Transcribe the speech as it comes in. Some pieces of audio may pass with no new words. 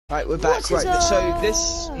Right, we're back. Right, so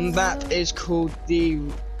this map is called the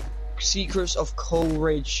Secrets of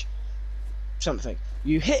Coleridge something.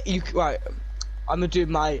 Right, I'm gonna do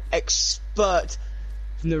my expert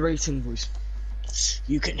narrating voice.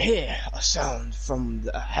 You can hear a sound from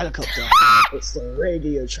the helicopter. It's the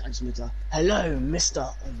radio transmitter. Hello,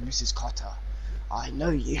 Mr. and Mrs. Carter. I know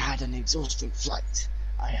you had an exhausting flight.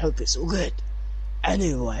 I hope it's all good.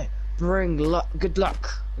 Anyway, good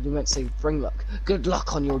luck. I meant to say bring luck. Good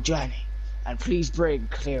luck on your journey. And please bring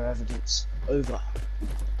clear evidence. Over.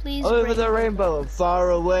 Please over the rainbow and far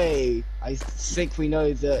away. I think we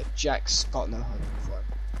know that Jack's got no home for him.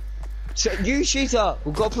 So, you cheater!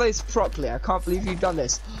 We've got to play this properly. I can't believe you've done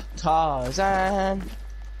this. Tarzan.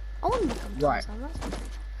 I want to become Tarzan.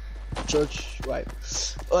 Right. George, wait.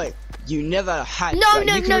 Wait, you never had...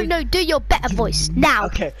 No, do your better voice, now.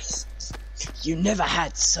 Okay. You never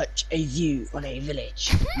had such a view on a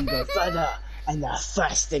village. You go further, and the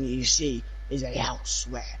first thing you see is a house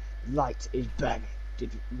where light is burning. Did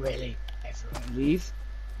really everyone leave?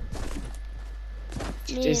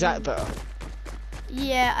 Is that better?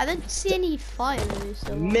 Yeah, I don't see any fire though.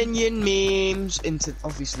 So Minion memes into.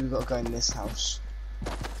 Obviously, we've got to go in this house.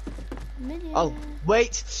 Minion. Oh,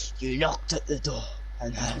 wait! You knocked at the door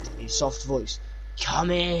and heard a soft voice. Come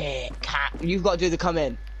in, cat. You've got to do the come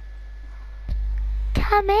in.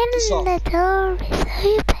 Come in, the door is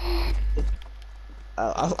open.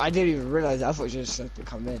 I didn't even realize. I thought you just said to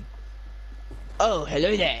come in. Oh,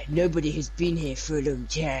 hello there. Nobody has been here for a long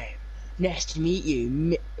time. Nice to meet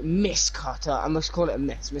you, Miss Carter. I must call it a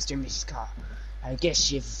miss, Mr. and Mrs. Carter. I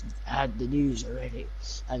guess you've had the news already.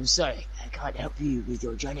 I'm sorry, I can't help you with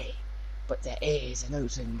your journey. But there is a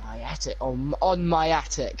note in my attic, on my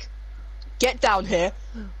attic. Get down here.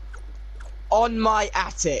 On my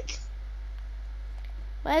attic.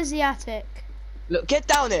 Where's the attic? Look, get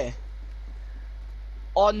down here.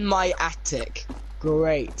 On my attic.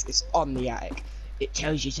 Great, it's on the attic. It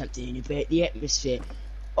tells you something about the atmosphere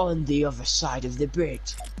on the other side of the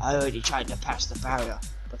bridge. I already tried to pass the barrier,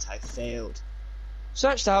 but I failed.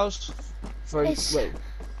 Search the house for wait.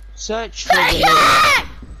 Search for the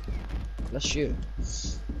Bless you.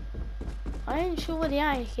 I ain't sure where the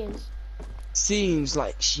attic is. Seems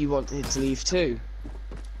like she wanted to leave too.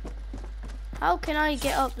 How can I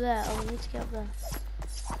get up there? Oh, we need to get up there.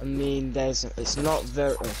 I mean, it's not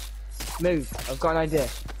very... Move, I've got an idea.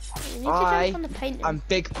 You need to jump on the painting. I'm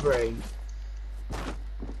big brain.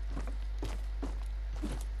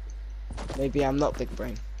 Maybe I'm not big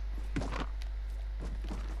brain.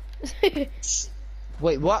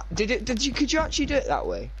 Wait, what? Could you actually do it that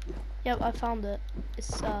way? Yep, I found it.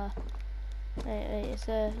 It's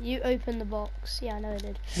you open the box. Yeah, I know I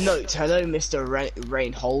did. Note, hello Mr.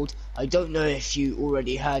 Rainhold. I don't know if you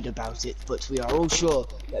already heard about it, but we are all sure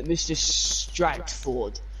that Mr.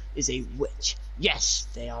 Stratford is a witch. Yes,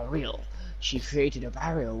 they are real. She created a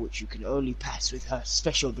barrier which you can only pass with her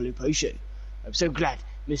special blue potion. I'm so glad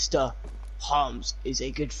Mr. Harms is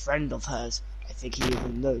a good friend of hers. I think he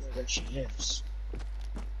even knows where she lives.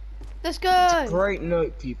 Let's go! Great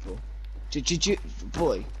note, people. Did you,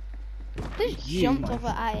 boy? Just jumped off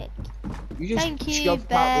the attic. You just Thank you, jumped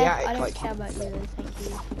Bear. out the attic. I don't care about you though,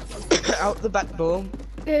 thank you. Out the back door.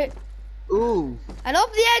 Ooh. And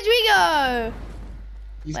up the edge we go!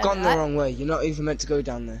 You've gone the wrong way. You're not even meant to go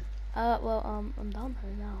down there. Well, I'm down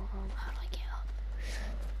here now. How do I get up?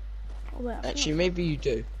 Oh, wait, actually, maybe you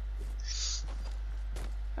do.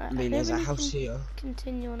 Right, I mean, there's a house here.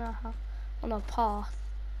 Continue on our path.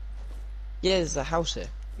 Yeah, there's a house here.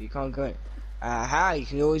 You can't go in. Aha, you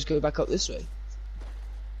can always go back up this way.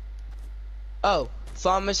 Oh,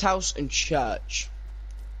 farmer's house and church.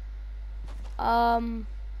 I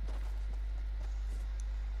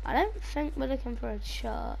don't think we're looking for a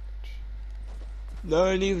church.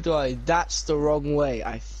 No, neither do I. That's the wrong way,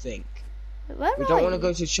 I think. Where we don't want to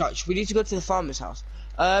go to church. We need to go to the farmer's house.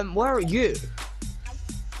 Where are you?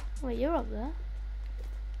 Wait, you're up there?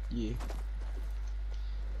 You.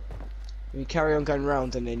 We carry on going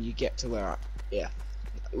round and then you get to where yeah.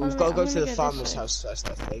 We've got to go to the farmer's house first,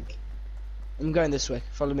 I think. I'm going this way.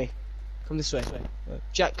 Follow me. Come this way.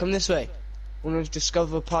 Jack, come this way. We want to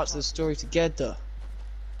discover parts of the story together.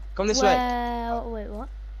 Come this way. Wait, what?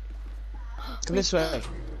 Come this way.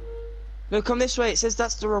 No, come this way. It says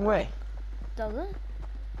that's the wrong way. Does it?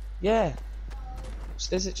 Yeah.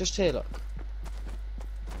 Says it just here, look.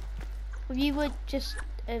 Well, you were just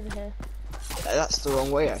over here. That's the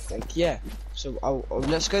wrong way, I think. Yeah. So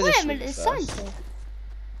let's go this way. Wait a minute, it's signs here.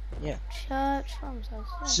 Yeah. Church, farmhouse.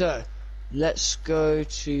 Yeah. So, let's go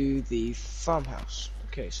to the farmhouse.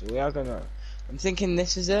 Okay, so we are gonna. I'm thinking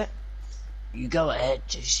this is it. You go ahead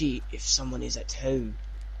to see if someone is at home.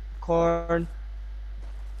 Corn.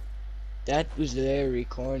 That was very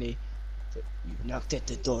corny. But you knocked at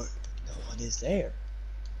the door, but no one is there.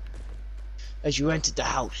 As you entered the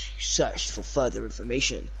house, you searched for further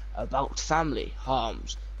information about family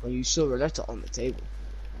harms when you saw a letter on the table.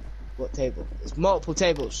 What table? There's multiple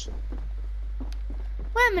tables.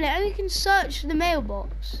 Wait a minute, I can search the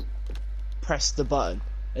mailbox. Press the button.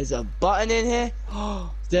 There's a button in here?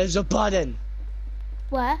 Oh, there's a button!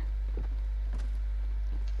 Where?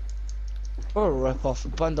 What a rip-off. The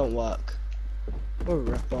button don't work. What a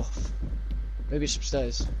rip-off. Maybe it's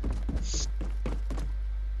upstairs.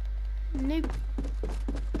 Nope.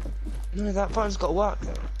 No, that button's got to work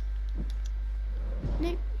though.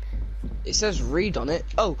 Nope. It says read on it.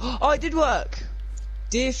 Oh, oh, it did work!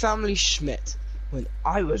 Dear Family Schmidt, when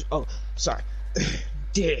I was... Oh, sorry.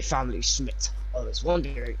 Dear Family Schmidt, I was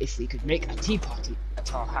wondering if we could make a tea party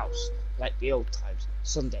at our house, like the old times,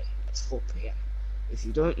 Sunday at 4 p.m. If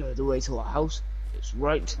you don't know the way to our house, it's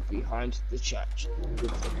right behind the church,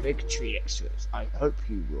 with the big tree next to it. I hope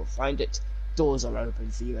you will find it. Doors are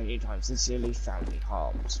open for you anytime. Sincerely, Family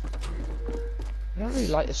Harms. I don't really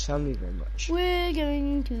like this family very much. We're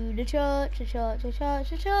going to the church,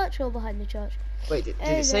 or behind the church. Wait, did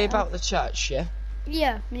it say about the church, yeah?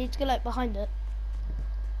 Yeah, we need to go like behind it.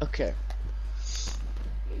 Okay.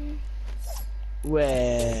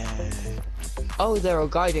 Where? Oh, there are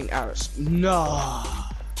guiding arrows. No.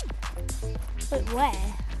 Wait, where?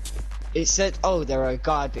 It said, oh, there are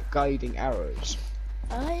guiding arrows.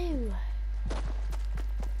 Oh.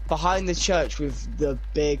 Behind the church with the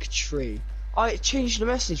big tree. Oh, it changed the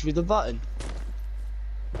message with the button.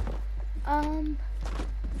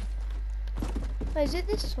 Wait, is it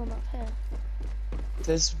this one up here?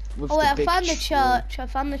 There's with Oh wait, the I big found the tree. church. I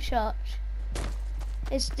found the church.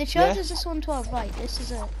 It's the church is this one to our right. This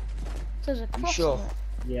is it. There's a You cross sure? on it.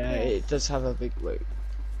 Yeah, Yeah. it does have a big wait.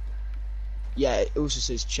 Yeah, it also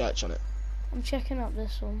says church on it. I'm checking up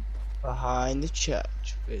this one. Behind the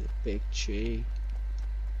church with a big tree.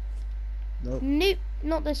 Nope. Nope,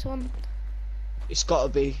 not this one. It's gotta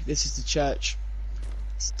be. This is the church.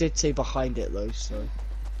 It did say behind it though, so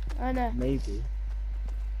I know. maybe.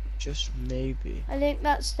 Just maybe. I think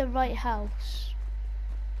that's the right house.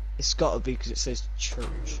 It's gotta be because it says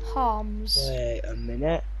church. Harms. Wait a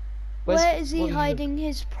minute. Where is he what hiding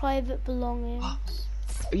his private belongings?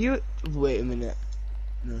 Are you? Wait a minute.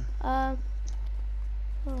 No.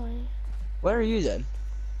 Right. Where are you then?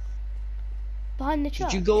 Behind the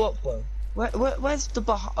church. Did you go up one? Where's the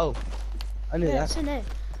Oh, I knew Yeah, that. it's in it.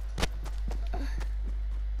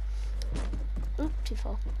 Oop, too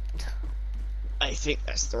far. I think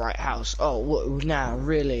that's the right house. Oh, what now?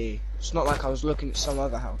 Really? It's not like I was looking at some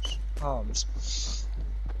other house. Harms.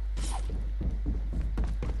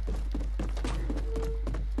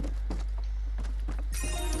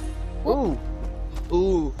 Ooh,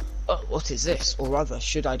 ooh. Oh, what is this? Or rather,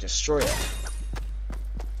 should I destroy it?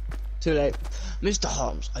 Too late. Mr.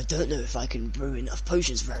 Harms, I don't know if I can brew enough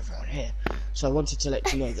potions for everyone here, so I wanted to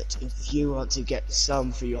let you know that if you want to get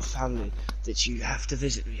some for your family, that you have to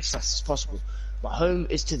visit me as fast as possible. My home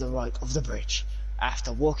is to the right of the bridge.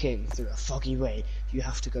 After walking through a foggy way, you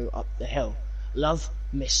have to go up the hill. Love,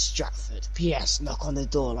 Miss Stratford. P.S. Knock on the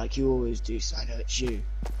door like you always do, so I know it's you.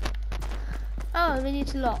 Oh, we need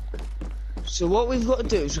to lock. So what we've got to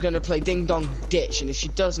do is we're going to play Ding Dong Ditch, and if she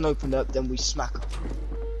doesn't open up, then we smack her.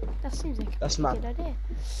 That seems like That's a mad. good idea.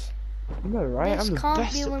 You know, right? This I'm the can't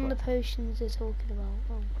best be at one of the playing. potions they're talking about.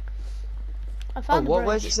 Oh. I Oh, found the what? Where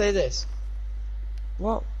bridge. does it say this?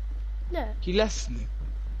 What? Look. He left me.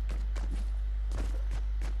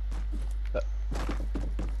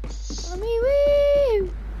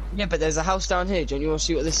 Woo! Yeah, but there's a house down here. Don't you want to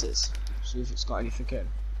see what this is? See if it's got anything in.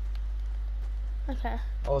 Okay.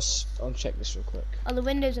 I'll check this real quick. Oh, the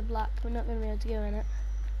windows are black. We're not going to be able to go in it.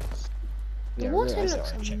 The Yeah, I water realise that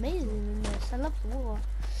looks when I check. amazing in this. I love the water.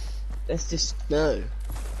 Let's just no.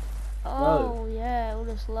 Oh, yeah. All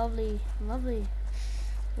this lovely. You're lovely-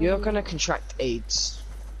 gonna contract AIDS.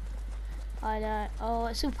 I know. Oh,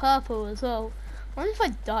 it's all purple as well. What if I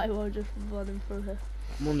die while just running through here?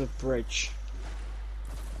 I'm on the bridge.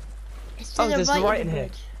 It's to Oh, the there's the right right of in the here.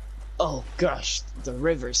 bridge. Oh gosh, the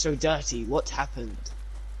river is so dirty. What happened?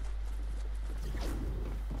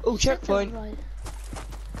 Oh, It's to the checkpoint. right.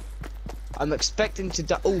 I'm expecting to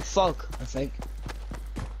die. Oh, fog, I think.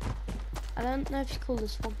 I don't know if you call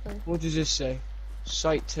this fog though. What does this say?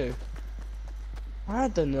 Site 2. I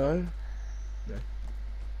don't know. No.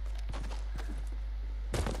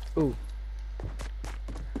 Ooh.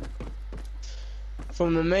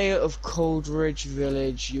 From the mayor of Coldridge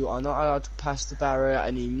Village, you are not allowed to pass the barrier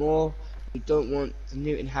anymore. We don't want the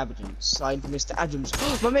new inhabitants. Signed, Mr. Adams.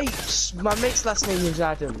 My mate's last name is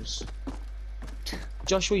Adams.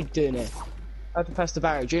 Josh, what are you doing here? How to pass the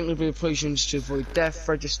barrier? Drink liquid potions to avoid death.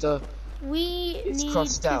 Register. We need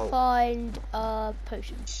crossed to out. find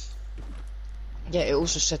potion. Yeah, it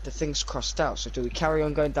also said the thing's crossed out. So do we carry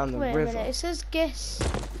on going down the Wait a river? minute. It says guess.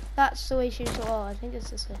 That's the way she was. Oh, I think it's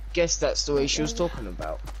this way. Guess that's the way she was talking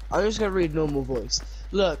about. I'm just gonna read normal voice.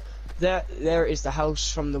 Look, there is the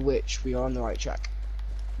house from the witch. We are on the right track.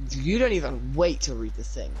 You don't even wait to read the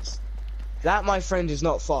things. That, my friend, is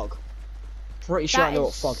not fog. Pretty sure I know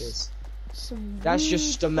what fog is. That's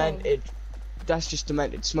just demented. That's just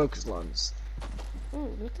demented smoker's lungs. Oh,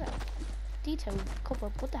 look at that. Detail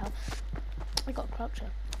cobweb. What the hell? I got a croucher.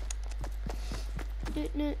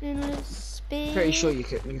 Pretty sure you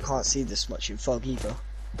can't see this much in fog either.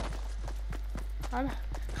 I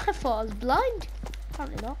thought I was blind.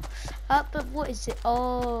 Apparently not. But what is it?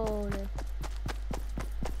 Oh no.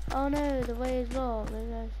 Oh no, the way is wrong.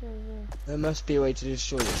 There must be a way to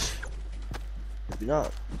destroy this. Maybe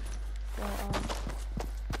not. Well,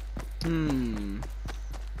 Hmm.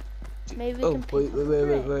 maybe we Oh, can pick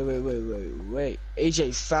wait.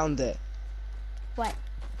 AJ found it. What?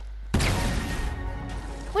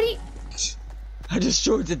 What are you? I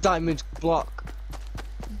destroyed the diamond block.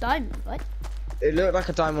 Diamond, what? It looked like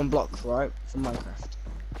a diamond block, right? From Minecraft.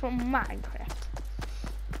 From Minecraft.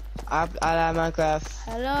 I like Minecraft.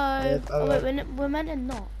 Hello. Oh wait, we're meant to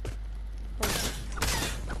not. Oh.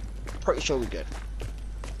 Pretty sure we're good.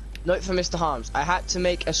 Note for Mr. Harms. I had to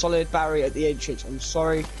make a solid barrier at the entrance. I'm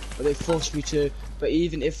sorry, but they forced me to. But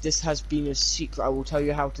even if this has been a secret, I will tell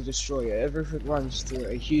you how to destroy it. Everything runs through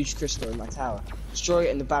a huge crystal in my tower. Destroy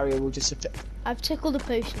it and the barrier will disappear. I've took all the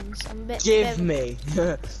potions. I'm a bit. Give me.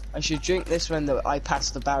 I should drink this when I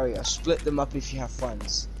pass the barrier. Split them up if you have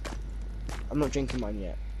friends. I'm not drinking mine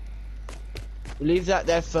yet. We'll leave that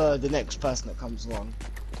there for the next person that comes along.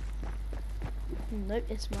 Nope,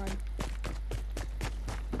 it's mine.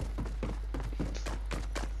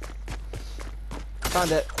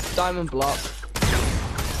 Found it. Diamond block. Do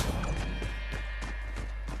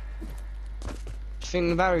you think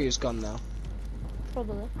the barrier's gone now?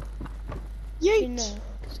 Probably. Yeet! You know,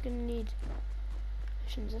 it's gonna need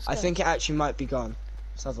potions. Let's I go. think it actually might be gone.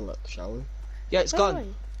 Let's have a look, shall we? Yeah, it's Where are gone.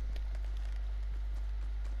 you?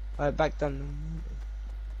 Alright, back down.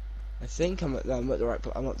 I think I'm at the right.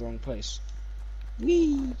 I'm at the wrong place.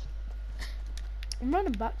 Whee! I'm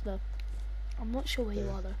running back though. I'm not sure where you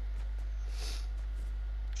are though.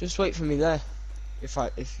 Just wait for me there. If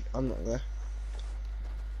I'm not there.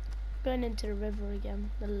 Going into the river again.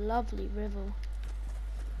 The lovely river.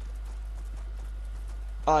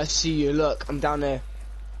 Oh, I see you. Look, I'm down there.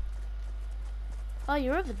 Oh,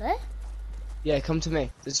 you're over there? Yeah, come to me.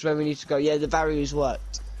 This is where we need to go. Yeah, the barrier's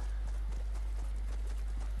worked.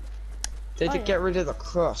 Did it get rid of the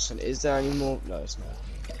cross? And is there any more? No, it's not.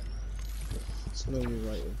 It's not only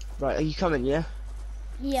right. Right, are you coming? Yeah.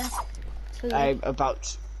 Yeah. I'm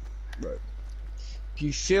about. Right.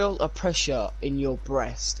 You feel a pressure in your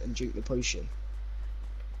breast and drink the potion.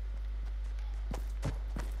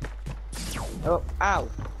 Oh, ow,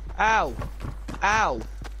 ow, ow,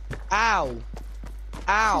 ow,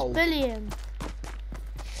 ow, Billion.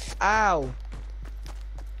 ow.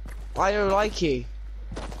 I don't like you.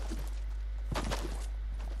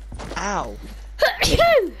 Ow.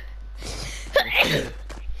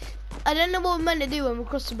 I don't know what we're meant to do when we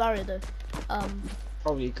cross the barrier though.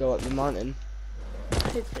 Probably go up the mountain.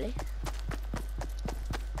 Hopefully.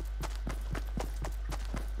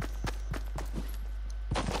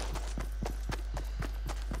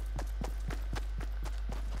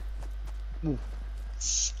 Ooh.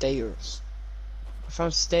 Stairs. I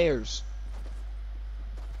found stairs.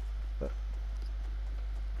 But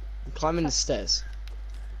I'm climbing the stairs.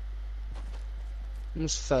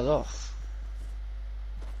 Almost fell off.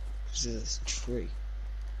 Because of this tree.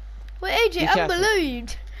 Wait, AJ, Be I'm careful.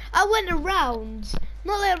 ballooned. I went around.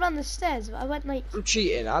 Not like around the stairs, but I went like... I'm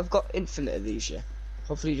cheating. I've got infinite of these, yeah.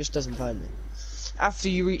 Hopefully it just doesn't find me. After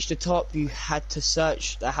you reached the top, you had to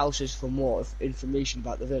search the houses for more information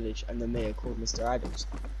about the village and the mayor called Mr. Adams.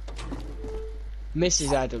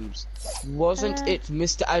 Mrs. Adams. Wasn't it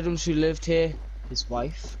Mr. Adams who lived here? His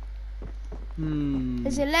wife?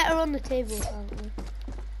 There's a letter on the table, apparently.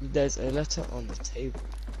 There's a letter on the table.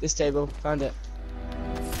 This table. Found it.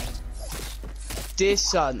 Dear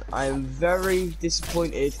son, I am very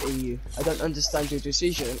disappointed in you. I don't understand your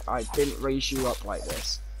decision. I didn't raise you up like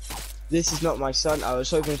this. This is not my son. I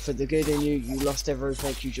was hoping for the good in you. You lost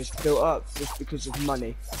everything you just built up just because of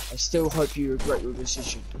money. I still hope you regret your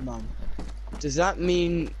decision, Mum. Does that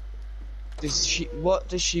mean What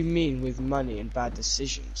does she mean with money and bad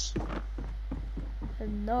decisions? I have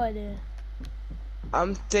no idea.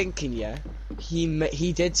 I'm thinking, yeah,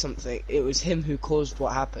 he did something. It was him who caused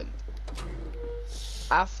what happened.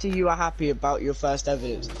 After you are happy about your first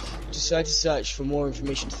evidence, decide to search for more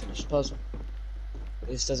information to finish the puzzle.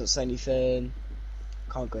 This doesn't say anything.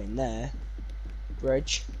 Can't go in there.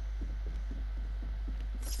 Bridge.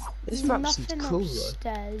 This map seems Nothing cool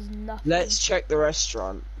upstairs, though. nothing. Let's check the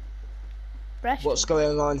restaurant. What's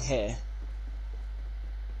going on here?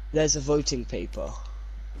 There's a voting paper.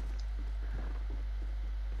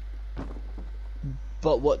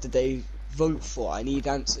 But what did they vote for? I need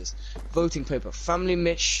answers. Voting paper. Family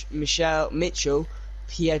Mitchell,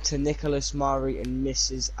 Pieter, Nicholas, Mari, and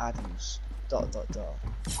Mrs. Adams. ...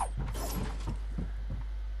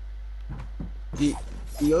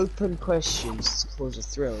 The open questions cause a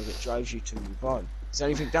thrill that drives you to move on. Is there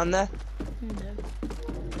anything down there? No.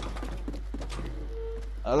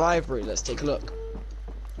 A library. Let's take a look.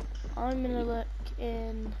 I'm gonna look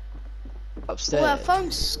in. Upstairs. Well, I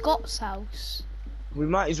found Scott's house. We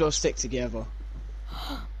might as well stick together.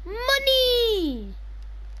 Money!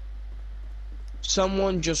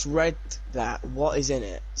 Someone just read that. What is in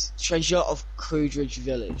it? Treasure of Coldridge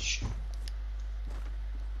Village.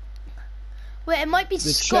 Wait, it might be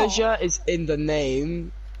The Scott. treasure is in the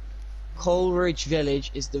name. Coleridge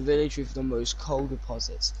Village is the village with the most coal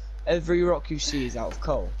deposits. Every rock you see is out of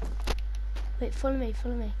coal. Wait, follow me,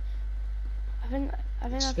 follow me. I think I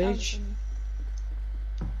found Page?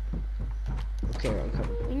 some. Okay, I'm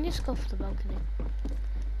coming. We can just go off the balcony.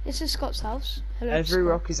 This is Scott's house. Hello, Every Scott.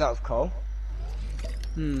 rock is out of coal.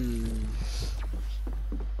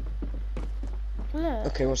 Look,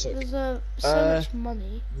 Okay, what's up? there's so much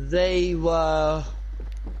money. They were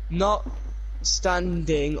not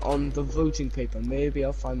standing on the voting paper. Maybe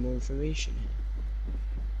I'll find more information here.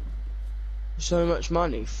 So much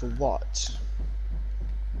money for what?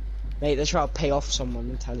 Mate, they're trying to pay off someone,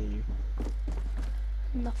 I'm telling you.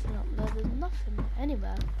 Nothing up there. There's nothing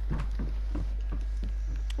anywhere.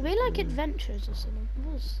 Are we like adventurers or something?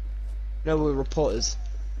 No, we're reporters.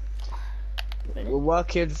 Really? We're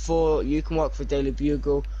working for, you can work for Daily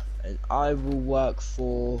Bugle, and I will work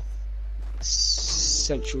for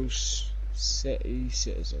Central City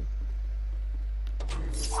Citizen.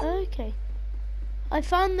 Okay. I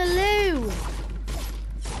found the loo!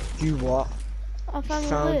 You what? I found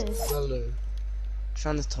Found the loo. the loo.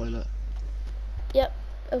 Found the toilet. Yep,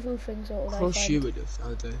 of all things what would Of I course find? you would have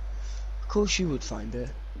found it. Of course you would find it.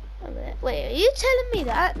 Wait a minute. Wait, are you telling me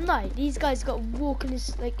that at night these guys got to walk on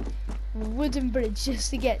this like wooden bridge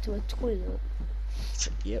just to get to a toilet?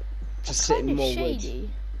 Yep. Just That's sitting kind of more wood. shady.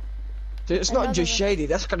 Dude, it's not Another just shady,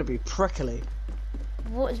 that's gonna be prickly.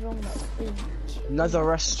 What is wrong with that? Another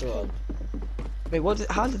restaurant. Wait,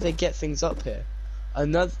 how did they get things up here?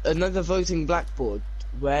 Another voting blackboard.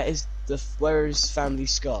 Where is Family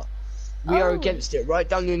Scott? We are Oh. against it. Write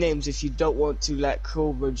down your names if you don't want to let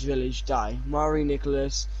Coolbridge Village die. Mari,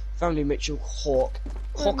 Nicholas, Family Mitchell, Hawk.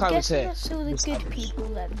 Well, Hawk, I I'm was guessing here. that's all the Miss good Adams. people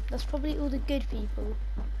then. That's probably all the good people.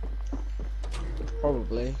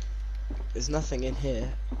 Probably. There's nothing in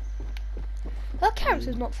here. That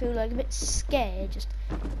character's not feel like a bit scared just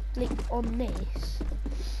like on this.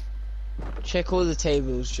 Check all the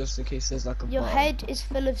tables just in case there's like a Your bar. head is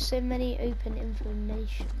full of so many open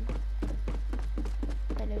information.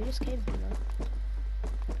 I know, we just came from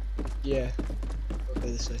there. Yeah.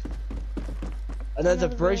 Okay, this way. Another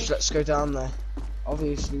bridge, let's go down there.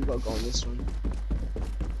 Obviously we've got to go on this one.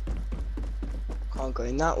 Can't go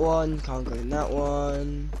in that one, can't go in that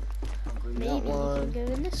one. Can't go in Maybe that we one. can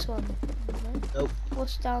go in this one. No? Nope.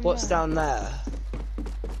 What's down What's there? down there?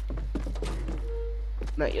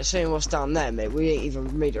 Mate, you're saying what's down there, mate. We ain't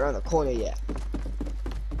even made it around the corner yet.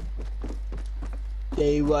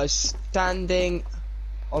 They were standing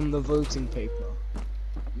on the voting paper.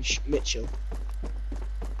 Mitchell.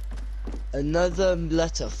 Another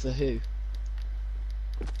letter for who?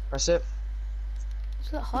 Press it. It's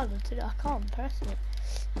a bit harder to do. I can't press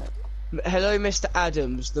it. Hello, Mr.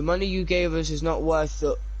 Adams. The money you gave us is not worth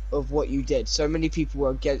of what you did. So many people were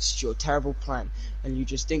against your terrible plan, and you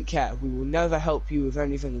just didn't care. We will never help you with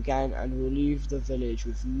anything again, and we'll leave the village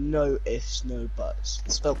with no ifs, no buts.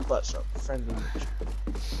 Spell buts up. Friendly.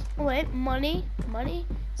 Oh, wait, money? Money?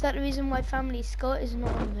 Is that the reason why Family Scott is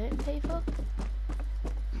not on voting paper?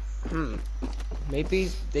 Maybe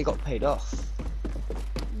they got paid off.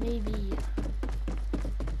 Maybe.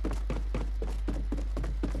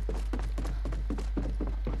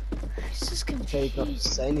 It's just Paid not to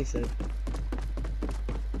confusing. say anything.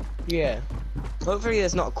 Yeah. Hopefully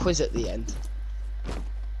there's not a quiz at the end.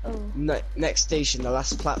 Oh. Next station, the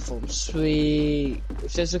last platform. Sweet.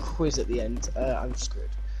 If there's a quiz at the end, I'm screwed.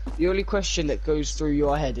 The only question that goes through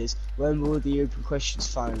your head is, when will the open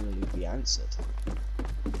questions finally be answered?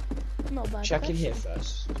 Not a bad Check question. in here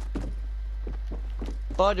first.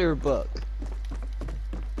 Butterbook.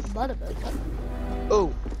 Butterbook.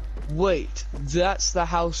 Oh, wait. That's the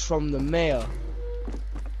house from the mayor.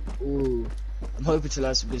 Ooh. I'm hoping to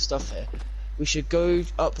learn some good stuff here. We should go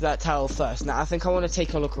up that tower first. Now, I think I want to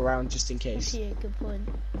take a look around just in case. Yeah, good point.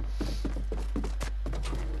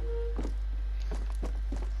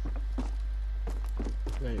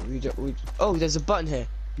 Wait, oh, there's a button here.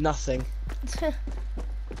 Nothing.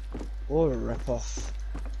 Or a rip-off.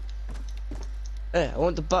 Hey, I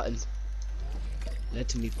want the button.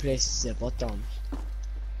 Let me press the button.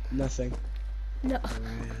 Nothing. No.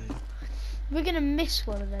 We're gonna miss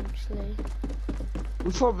one eventually.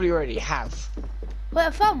 We probably already have. Wait,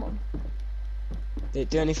 I found one. Did it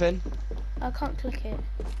do anything? I can't click it.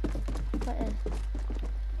 Right here.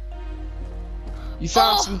 You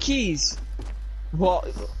found some keys. What?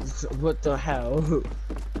 What the hell?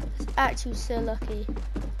 It's actually so lucky.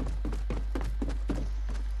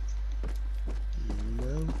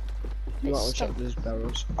 No. You might want to check those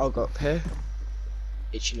barrels. I'll go up here.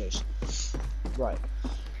 Itchy nose. Right.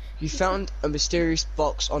 You found a mysterious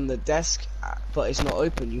box on the desk, but it's not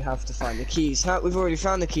open. You have to find the keys. We've already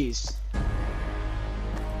found the keys.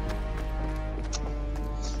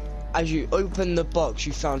 As you open the box,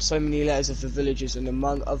 you found so many letters of the villagers and,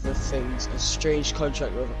 among other things, a strange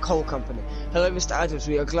contract with a coal company. Hello, Mr. Adams.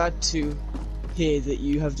 We are glad to hear that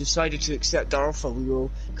you have decided to accept our offer. We will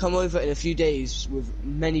come over in a few days with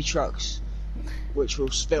many trucks, which will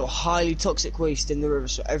spill highly toxic waste in the river,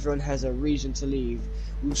 so everyone has a reason to leave.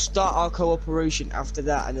 We will start our cooperation after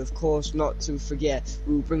that, and of course, not to forget,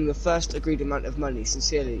 we will bring the first agreed amount of money.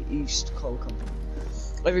 Sincerely, East Coal Company.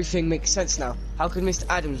 Everything makes sense now. How could Mr.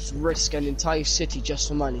 Adams risk an entire city just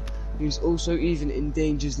for money? He also even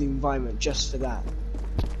endangers the environment just for that.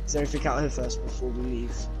 Is there anything out here first before we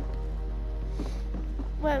leave?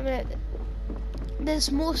 Wait a minute.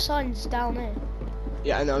 There's more signs down there.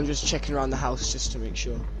 Yeah, I know. I'm just checking around the house just to make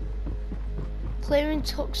sure. Clearing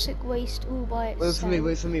toxic waste all by itself. Wait for me,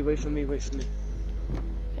 wait for me, wait for me, wait for me.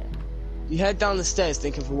 Okay. You head down the stairs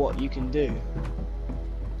thinking for what you can do.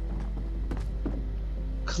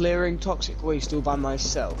 Clearing toxic waste all by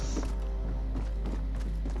myself.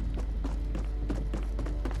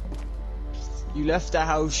 You left the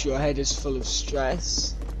house, your head is full of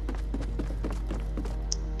stress.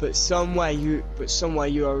 But somewhere you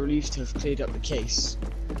are relieved to have cleared up the case.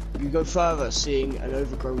 You go further, seeing an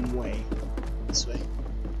overgrown way. This way.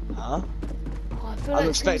 Huh? Oh, I feel I'm like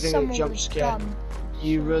expecting a jump was scare. done.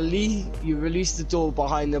 You release the door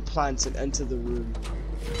behind the plants and enter the room.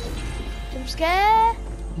 Jump scare!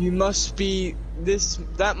 You must be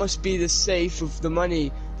that must be the safe of the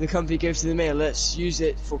money the company gave to the mayor. Let's use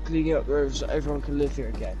it for cleaning up the river so everyone can live here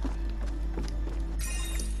again.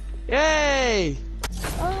 Yay!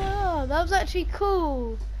 Oh, that was actually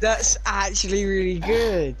cool. That's actually really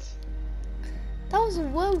good. That was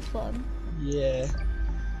well fun. Yeah.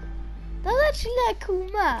 That was actually like a cool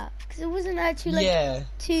map because it wasn't actually like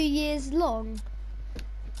 2 years long.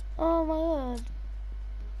 Oh my god.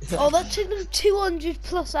 Oh, that took them 200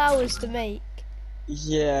 plus hours to make.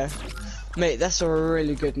 Yeah. Mate, that's a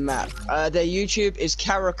really good map. Their YouTube is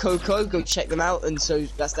Caracoco. Go check them out. And so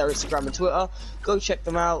that's their Instagram and Twitter. Go check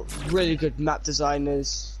them out. Really good map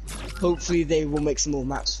designers. Hopefully they will make some more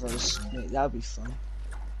maps for us. Mate, that'll be fun.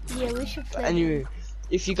 Yeah, we should play. But anyway,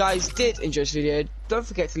 if you guys did enjoy this video, don't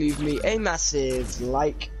forget to leave me a massive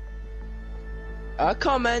like, a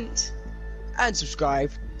comment, and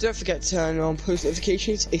subscribe. Don't forget to turn on post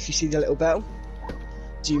notifications if you see the little bell.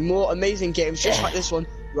 Do more amazing games just like this one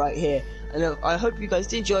right here. And I hope you guys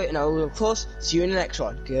did enjoy it, and I will of course see you in the next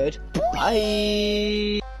one.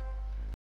 Goodbye.